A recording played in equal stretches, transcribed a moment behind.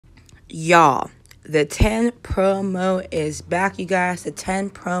Y'all, the 10 promo is back, you guys. The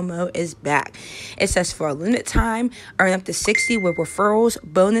 10 promo is back. It says for a limited time, earn up to 60 with referrals.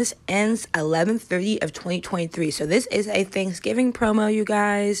 Bonus ends 11/30 of 2023. So this is a Thanksgiving promo, you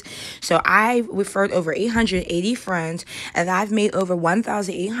guys. So I referred over 880 friends, and I've made over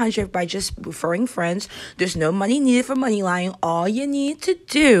 1,800 by just referring friends. There's no money needed for MoneyLion. All you need to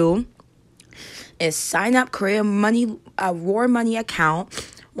do is sign up, create a Roar Money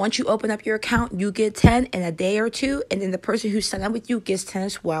account. Once you open up your account, you get 10 in a day or two, and then the person who signed up with you gets 10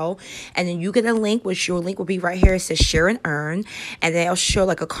 as well. And then you get a link, which your link will be right here. It says share and earn, and then it'll show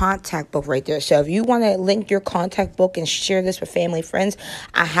like a contact book right there. So if you want to link your contact book and share this with family, friends,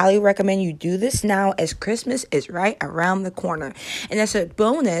 I highly recommend you do this now, as Christmas is right around the corner. And as a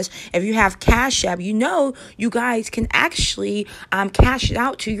bonus, if you have Cash App, you know you guys can actually cash it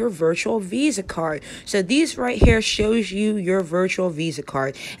out to your virtual Visa card. So these right here shows you your virtual Visa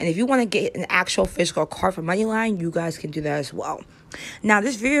card. And if you want to get an actual physical card for MoneyLion, you guys can do that as well. Now,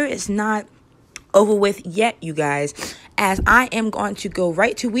 this video is not over with yet, you guys, as I am going to go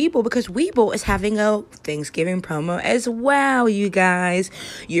right to Webull, because Webull is having a Thanksgiving promo as well, you guys.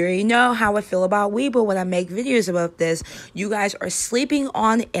 You already know how I feel about Webull when I make videos about this. You guys are sleeping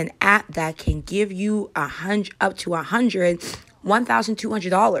on an app that can give you up to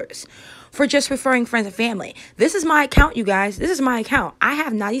 $1,200 for just referring friends and family. This is my account, you guys. This is my account. I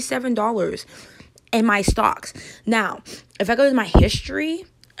have $97 in my stocks. Now, if I go to my history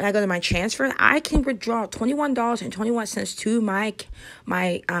and I go to my transfer, I can withdraw $21.21 to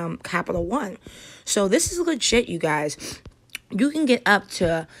my Capital One. So this is legit, you guys. You can get up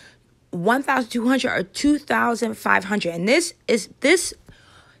to 1,200 or 2,500, and this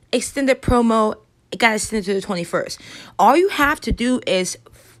extended promo. It got extended to the 21st. All you have to do is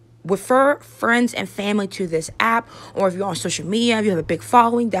refer friends and family to this app, or if you're on social media, if you have a big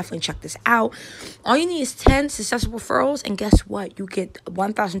following, definitely check this out. All you need is 10 successful referrals, and guess what? You get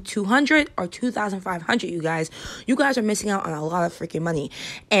 1,200 or 2,500, you guys. You guys are missing out on a lot of freaking money.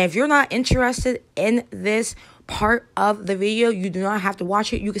 And if you're not interested in this part of the video, you do not have to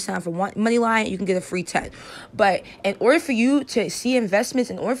watch it. You can sign up for MoneyLion. You can get a free 10. But in order for you to see investments,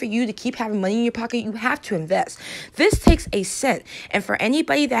 in order for you to keep having money in your pocket, you have to invest. This takes a cent. And for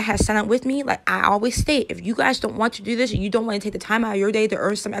anybody that has signed up with me, like I always state, if you guys don't want to do this and you don't want to take the time out of your day to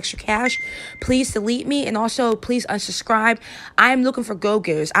earn some extra cash, please delete me, and also please unsubscribe. I am looking for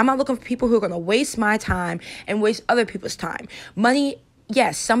go-getters. I'm not looking for people who are going to waste my time and waste other people's time.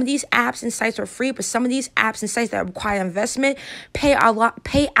 Yes, some of these apps and sites are free, but some of these apps and sites that require investment pay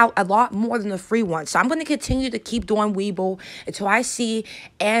out a lot more than the free ones. So I'm going to continue to keep doing Webull until I see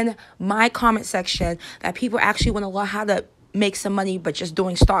in my comment section that people actually want to learn how to make some money, but just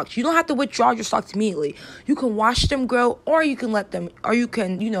doing stocks. You don't have to withdraw your stocks immediately. You can watch them grow, or you can let them, or you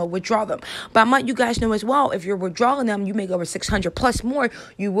can, withdraw them. But I'm letting you guys know as well, if you're withdrawing them, you make over 600 plus more,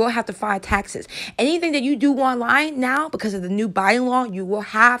 you will have to file taxes. Anything that you do online now, because of the new buying law, you will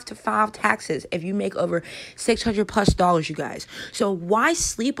have to file taxes if you make over 600 plus dollars, you guys. So why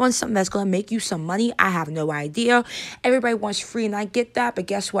sleep on something that's going to make you some money? I have no idea. Everybody wants free, and I get that, but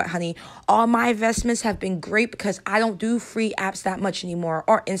guess what, honey? All my investments have been great because I don't do free apps that much anymore,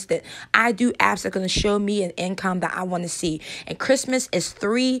 or instant. I do apps that are going to show me an income that I want to see. And Christmas is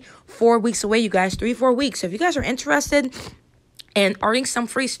 3-4 weeks away, you guys. 3-4 weeks. So if you guys are interested in earning some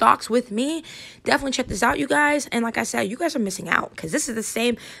free stocks with me, definitely check this out, you guys. And like I said, you guys are missing out, because this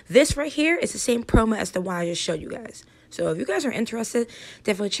right here is the same promo as the one I just showed you guys. So if you guys are interested,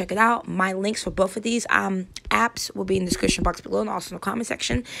 definitely check it out. My links for both of these apps will be in the description box below, and also in the comment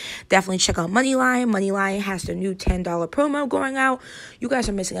section. Definitely check out MoneyLion. MoneyLion has the new $10 promo going out. You guys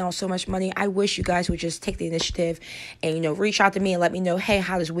are missing out on so much money. I wish you guys would just take the initiative and, reach out to me and let me know, hey,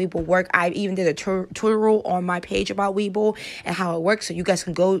 how does Webull work? I even did a tutorial on my page about Webull and how it works, so you guys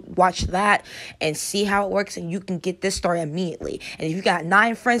can go watch that and see how it works, and you can get this started immediately. And if you got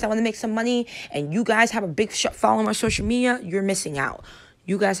 9 friends that want to make some money, and you guys have a big following on social media, you're missing out.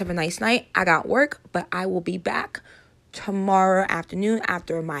 You guys have a nice night. I got work, but I will be back tomorrow afternoon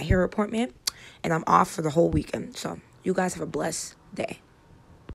after my hair appointment, and I'm off for the whole weekend. So you guys have a blessed day.